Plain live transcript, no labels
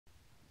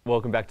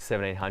Welcome back to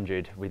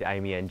 1700 with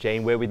Amy and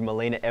Jean. We're with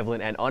Melina,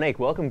 Evelyn and ONIQ.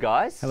 Welcome,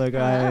 guys. Hello,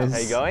 guys. How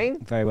you going?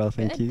 Very well,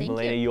 thank you.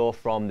 Melina, you're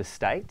from the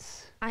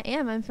States. I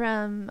am. I'm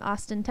from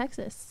Austin,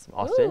 Texas.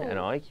 Austin. And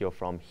ONIQ, you're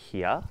from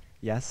here.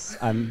 Yes,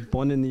 I'm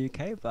born in the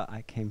UK, but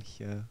I came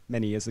here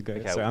many years ago,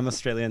 so I'm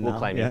Australian we'll now.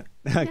 Claim you.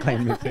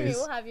 Claim me, please.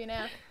 We'll have you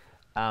now.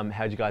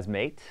 How'd you guys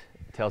meet?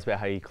 Tell us about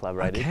how you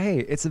collaborated. Okay,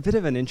 it's a bit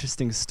of an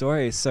interesting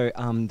story. So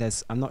I'm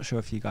not sure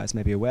if you guys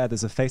may be aware,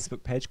 there's a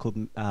Facebook page called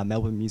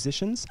Melbourne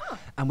Musicians. Oh.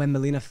 And when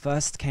Melina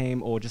first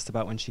came, or just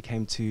about when she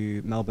came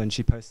to Melbourne,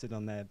 she posted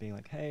on there being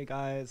like, hey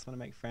guys, want to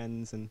make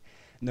friends and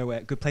know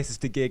good places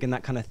to gig and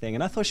that kind of thing.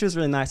 And I thought she was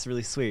really nice,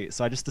 really sweet.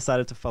 So I just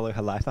decided to follow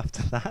her life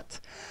after that.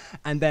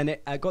 And then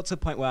it got to a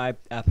point where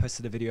I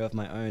posted a video of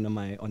my own on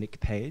my ONIQ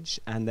page.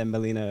 And then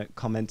Melina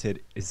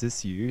commented, is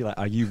this you? Like,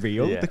 are you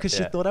real? Yeah, because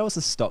she thought I was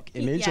a stock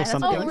image or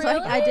something. Oh,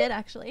 really? I did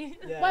actually.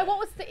 Yeah. Wait, what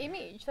was the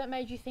image that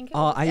made you think it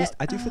was?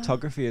 I do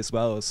photography as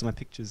well, so my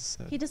pictures.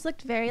 He just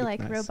looked very like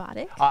nice.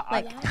 robotic.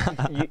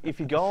 If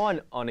you go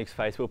on ONIQ's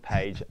Facebook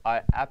page,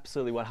 I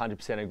absolutely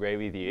 100% agree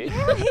with you.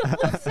 Yeah, he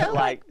looks so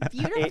like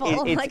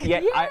beautiful.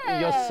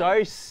 You're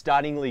so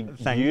stunningly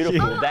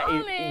beautiful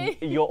that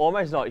you're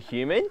almost not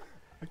human.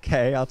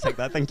 Okay, I'll take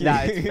that. Thank you. No,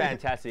 it's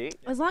fantastic.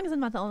 As long as I'm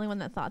not the only one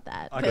that thought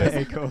that.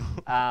 Okay, cool.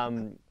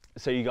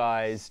 So you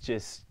guys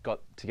just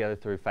got together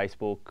through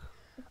Facebook?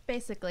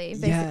 Basically.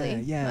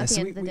 Yeah. At the so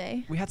end of the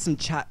day. We had some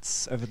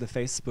chats over the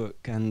Facebook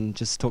and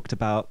just talked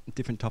about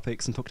different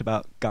topics and talked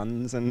about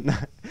guns and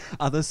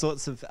other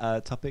sorts of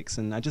topics.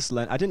 And I just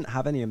learned, I didn't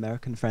have any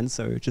American friends,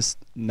 so just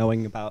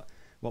knowing about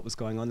what was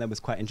going on there was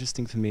quite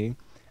interesting for me.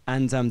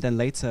 And then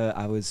later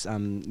I was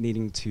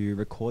needing to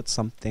record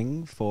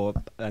something for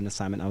an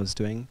assignment I was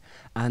doing.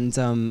 And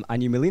I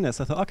knew Melina,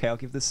 so I thought, okay, I'll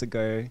give this a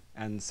go.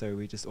 And so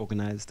we just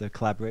organized a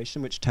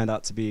collaboration, which turned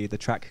out to be the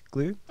track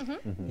Glue.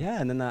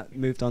 Yeah, and then that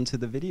moved on to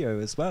the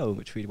video as well,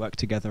 which we worked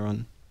together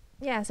on.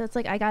 Yeah, so it's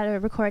like I got a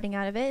recording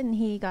out of it and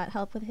he got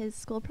help with his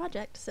school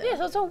project. So yeah,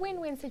 so it's a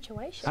win-win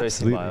situation. So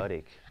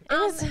symbiotic.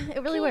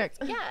 It really worked.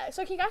 Yeah,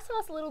 so can you guys tell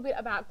us a little bit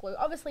about Glue?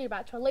 Obviously you're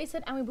about to release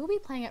it and we will be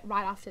playing it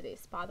right after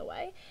this, by the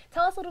way.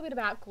 Tell us a little bit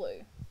about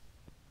Glue.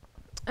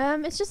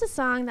 It's just a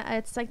song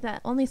it's like the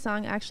only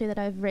song actually that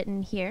I've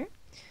written here.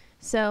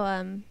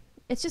 So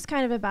it's just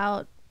kind of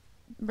about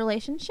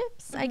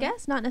relationships, I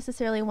guess, not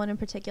necessarily one in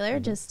particular,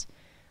 just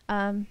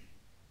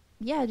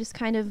just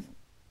kind of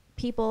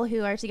people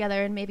who are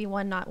together and maybe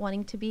one not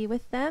wanting to be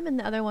with them and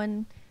the other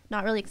one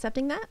not really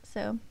accepting that.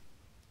 So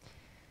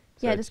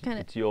yeah, just kind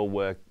of. It's your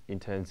work in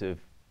terms of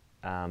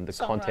the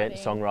content,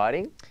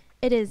 songwriting?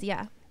 It is,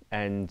 yeah.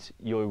 And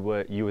you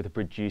were the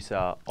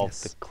producer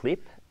of the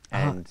clip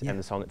and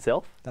the song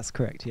itself? That's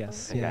correct,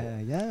 yes.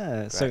 Okay.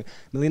 Yeah. So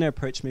Melina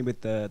approached me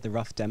with the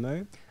rough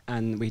demo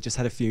and we just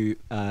had a few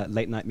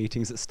late night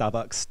meetings at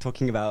Starbucks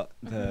talking about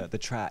the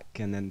track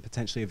and then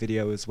potentially a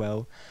video as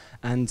well.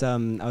 And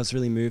I was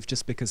really moved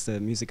just because the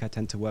music I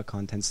tend to work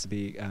on tends to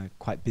be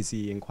quite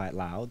busy and quite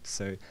loud.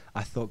 So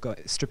I thought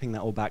stripping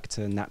that all back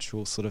to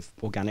natural sort of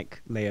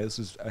organic layers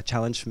was a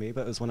challenge for me,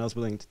 but it was one I was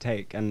willing to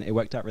take and it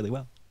worked out really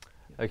well.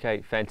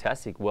 Okay,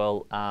 fantastic.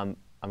 Well, I'm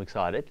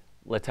excited.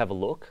 Let's have a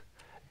look.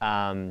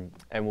 And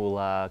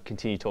we'll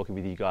continue talking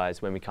with you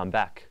guys when we come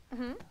back.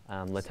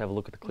 Let's have a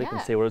look at the clip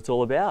and see what it's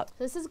all about.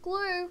 This is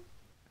Glue.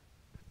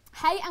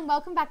 Hey, and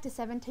welcome back to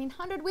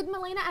 1700 with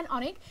Melina and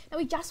ONIQ. Now,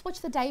 we just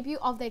watched the debut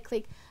of their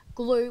clip,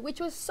 Glue, which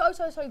was so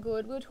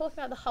good. We were talking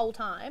about it the whole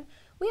time.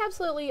 We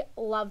absolutely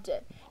loved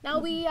it. Now,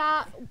 we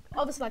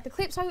obviously like the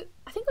clip, so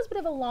I think it was a bit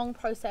of a long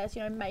process,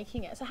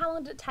 making it. So how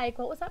long did it take?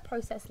 What was that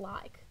process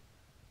like?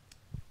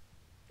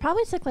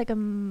 Probably took like a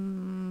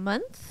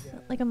month,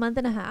 like a month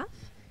and a half.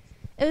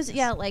 It was,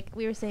 like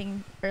we were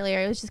saying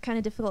earlier, it was just kind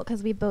of difficult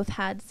because we both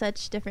had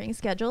such differing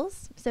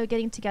schedules. So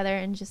getting together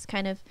and just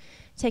kind of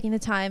taking the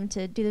time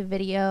to do the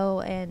video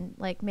and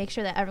like make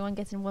sure that everyone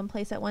gets in one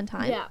place at one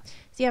time. Yeah.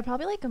 So yeah,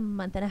 probably like a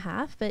month and a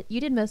half, but you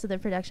did most of the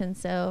production,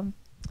 so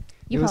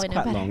you probably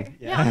know better. Long.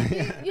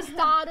 You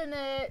started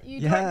it, you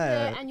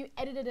directed it, and you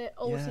edited it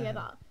all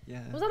together.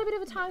 Yeah. Was that a bit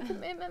of a time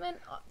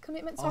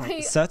commitment? Sorry.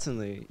 Oh,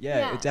 certainly.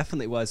 Yeah, it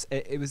definitely was.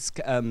 It was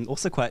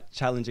also quite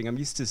challenging. I'm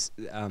used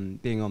to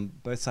being on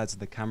both sides of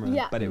the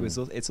camera, but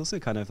it's also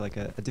kind of like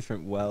a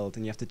different world,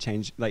 and you have to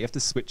change, like you have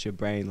to switch your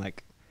brain,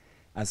 like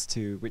as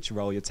to which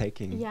role you're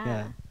taking.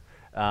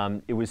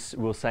 We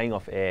were saying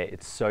off air,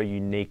 it's so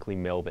uniquely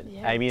Melbourne.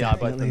 Yeah, Amy and I are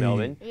both from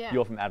Melbourne.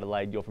 You're from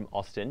Adelaide, you're from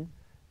Austin.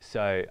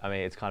 So, I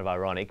mean, it's kind of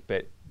ironic,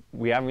 but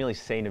we haven't really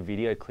seen a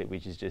video clip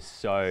which is just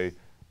so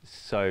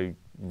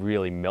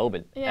really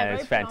Melbourne, and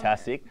it's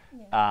fantastic.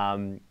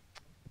 Do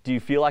you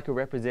feel like it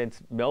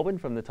represents Melbourne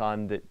from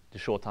the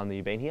short time that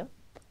you've been here?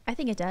 I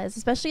think it does,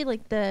 especially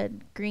like the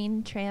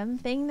green tram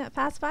thing that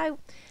passed by.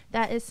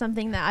 That is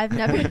something that I've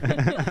never.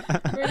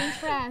 Green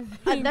tram.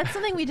 That's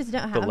something we just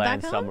don't have. The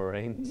land back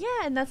submarine. home.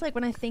 Yeah, and that's like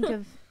when I think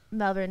of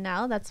Melbourne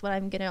now, that's what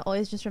I'm gonna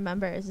always just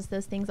remember, is just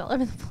those things all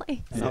over the place.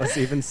 And I was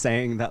even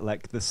saying that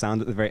like the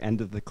sound at the very end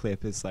of the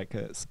clip is like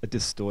a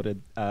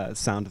distorted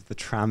sound of the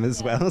tram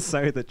as well.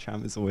 So the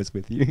tram is always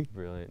with you.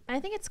 Brilliant. I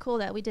think it's cool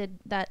that we did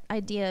that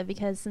idea,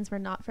 because since we're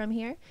not from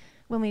here,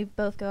 when we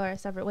both go our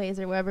separate ways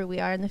or wherever we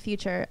are in the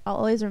future, I'll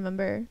always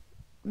remember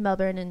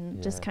Melbourne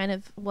and just kind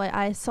of what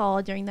I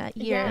saw during that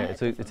year.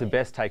 Yeah, it's a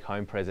best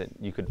take-home present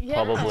you could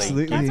probably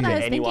Absolutely. give to That's what I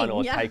was anyone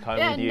thinking. or take home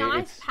with you.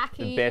 Nice It's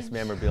package. the best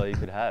memorabilia you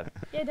could have.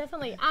 Yeah,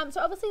 definitely.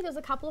 So obviously there's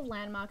a couple of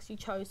landmarks you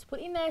chose to put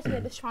in there. So you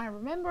had the Shrine of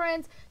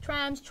Remembrance,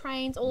 trams,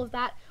 trains, all of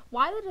that.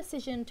 Why the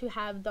decision to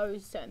have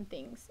those certain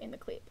things in the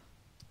clip?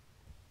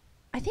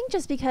 I think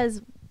just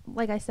because,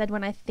 like I said,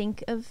 when I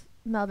think of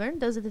Melbourne,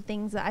 those are the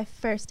things that I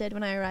first did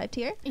when I arrived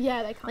here.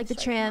 Yeah, they come Like the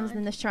straight to trams mind.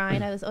 and the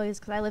shrine. I was always,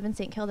 because I live in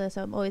St Kilda,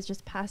 so I'm always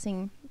just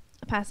passing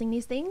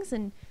these things.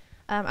 And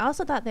I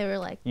also thought they were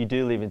like, You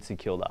do live in St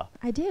Kilda.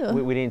 I do.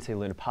 We didn't see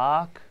Luna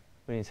Park.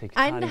 We didn't see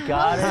I Botanic know.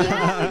 Gardens.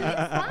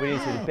 Yeah, We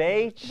didn't see the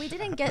beach. we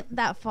didn't get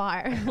that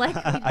far. Like,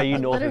 Are you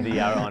north of the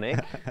literally. Yarra,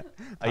 ONIQ?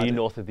 Are you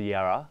north of the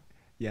Yarra?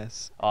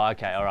 Yes. Oh,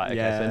 okay, all right. Okay,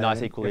 Yeah, so nice you have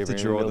to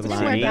equilibrium. draw in the middle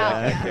of line. city. Didn't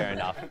work Okay, out. fair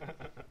enough.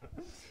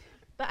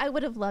 But I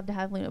would have loved to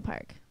have Luna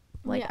Park.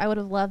 Like, Yeah. I would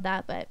have loved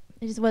that, but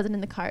it just wasn't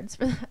in the cards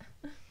for that.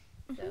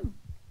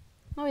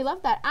 Oh, we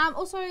love that.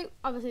 Also,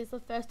 obviously, it's the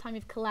first time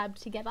you've collabed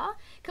together.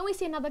 Can we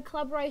see another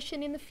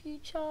collaboration in the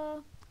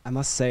future? I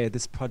must say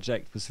this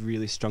project was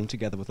really strung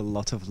together with a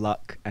lot of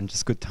luck and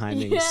just good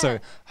timing. Yeah. So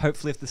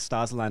hopefully if the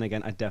stars align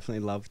again, I'd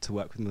definitely love to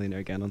work with Melina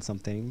again on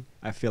something.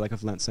 I feel like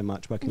I've learnt so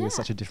much working with Yeah.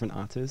 such a different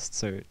artist.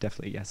 So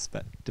definitely yes,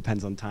 but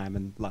depends on time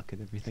and luck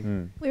and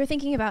everything. We were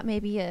thinking about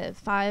maybe a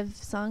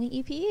 4-song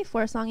EP,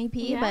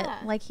 Yeah.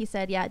 but like he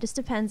said, yeah, it just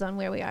depends on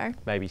where we are.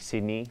 Maybe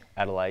Sydney,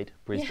 Adelaide,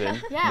 Brisbane,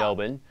 Yeah.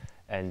 Melbourne,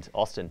 and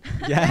Austin.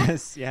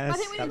 Yes, yes. I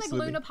think we need like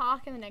absolutely. Luna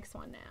Park in the next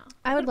one now.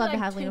 I would Could be, love to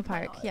like, have Luna 2.0.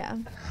 Park, yeah.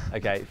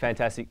 Okay,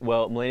 fantastic.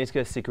 Well, Melina's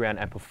going to stick around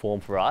and perform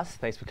for us.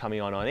 Thanks for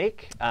coming on,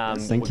 ONIQ.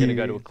 Thank We're going to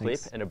go you. to a clip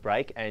Thanks. and a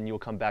break, and you'll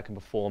come back and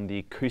perform the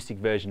acoustic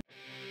version